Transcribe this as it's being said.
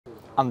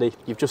Andy,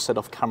 you've just said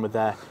off camera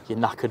there you're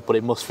knackered, but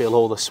it must feel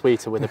all the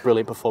sweeter with a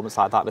brilliant performance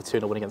like that, the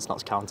 2-0 win against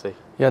Notts County.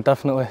 Yeah,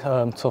 definitely.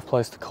 Tough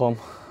place to come,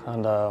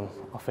 and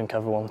I think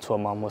everyone to a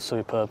man was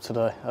superb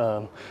today.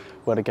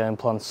 We had a game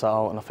plan set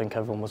out, and I think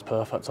everyone was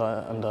perfect at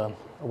it, and a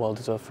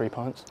well-deserved 3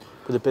 points.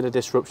 With a bit of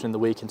disruption in the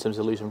week in terms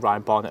of losing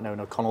Ryan Barnett and Owen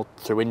O'Connell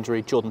through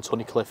injury, Jordan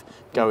Tunnicliffe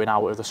going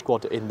out of the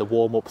squad in the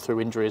warm-up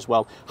through injury as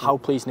well, how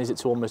pleasing is it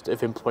to almost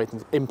have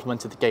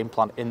implemented the game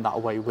plan in that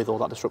way with all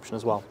that disruption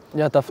as well?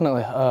 Yeah,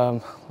 definitely.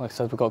 Like I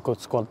said, we've got good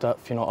squad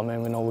depth, you know what I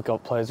mean? We know we've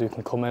got players who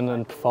can come in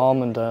and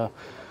perform, and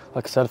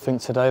like I said, I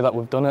think today that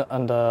we've done it,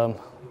 and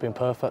been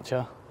perfect,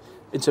 yeah.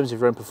 In terms of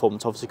your own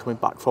performance, obviously coming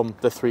back from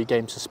the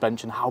 3-game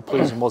suspension, how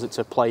pleasing was it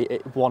to play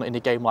one in a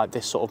game like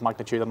this sort of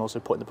magnitude and also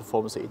put in the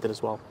performance that you did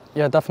as well?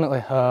 Yeah, definitely.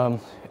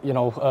 You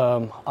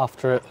know,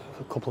 after it,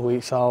 a couple of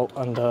weeks out,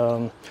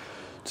 and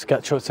just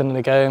get chucked in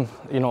the game,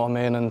 you know what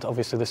I mean? And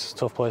obviously this is a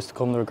tough place to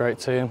come, they're a great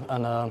team,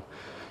 and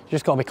you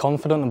just got to be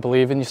confident and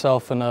believe in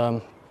yourself,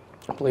 and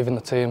believe in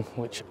the team,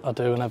 which I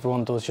do and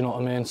everyone does, you know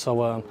what I mean?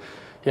 So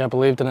yeah, I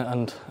believed in it,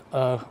 and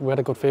we had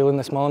a good feeling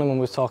this morning when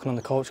we were talking on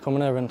the coach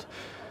coming here, and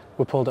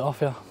we pulled it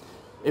off, yeah.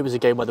 It was a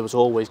game where there was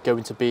always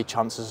going to be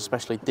chances,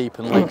 especially deep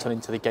and late on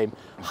into the game.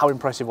 How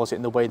impressive was it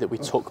in the way that we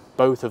took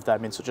both of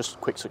them in such a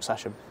quick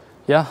succession?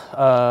 Yeah,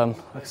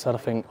 like I said, I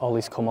think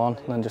Ollie's come on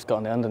and then just got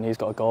in the end, and he's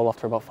got a goal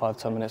after about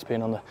 5-10 minutes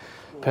being on the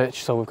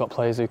pitch, so we've got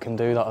players who can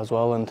do that as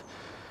well. And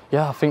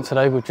yeah, I think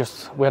today we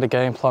had a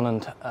game plan,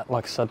 and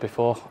like I said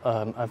before,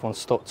 everyone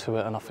stuck to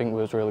it, and I think we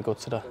was really good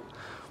today.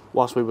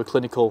 Whilst we were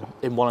clinical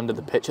in one end of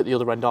the pitch, at the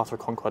other end, Arthur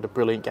Conquer had a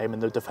brilliant game,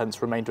 and the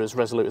defence remained as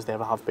resolute as they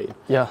ever have been.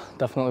 Yeah,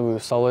 definitely, we were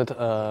solid.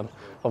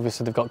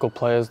 Obviously, they've got good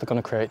players, they're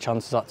going to create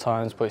chances at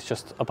times, but it's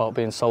just about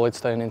being solid,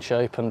 staying in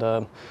shape,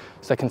 and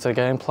sticking to the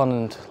game plan.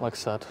 And like I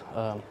said,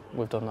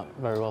 we've done that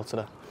very well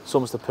today. It's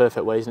almost the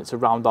perfect way, isn't it, to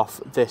round off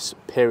this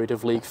period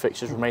of league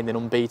fixtures, remaining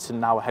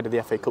unbeaten now ahead of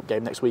the FA Cup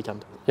game next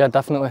weekend? Yeah,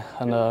 definitely.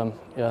 And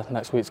yeah,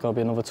 next week's going to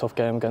be another tough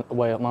game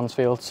away at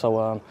Mansfield.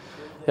 So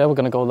yeah, we're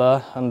going to go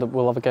there, and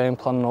we'll have a game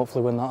plan and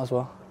hopefully win that as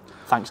well.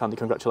 Thanks, Andy.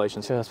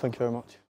 Congratulations. Cheers. Thank you very much.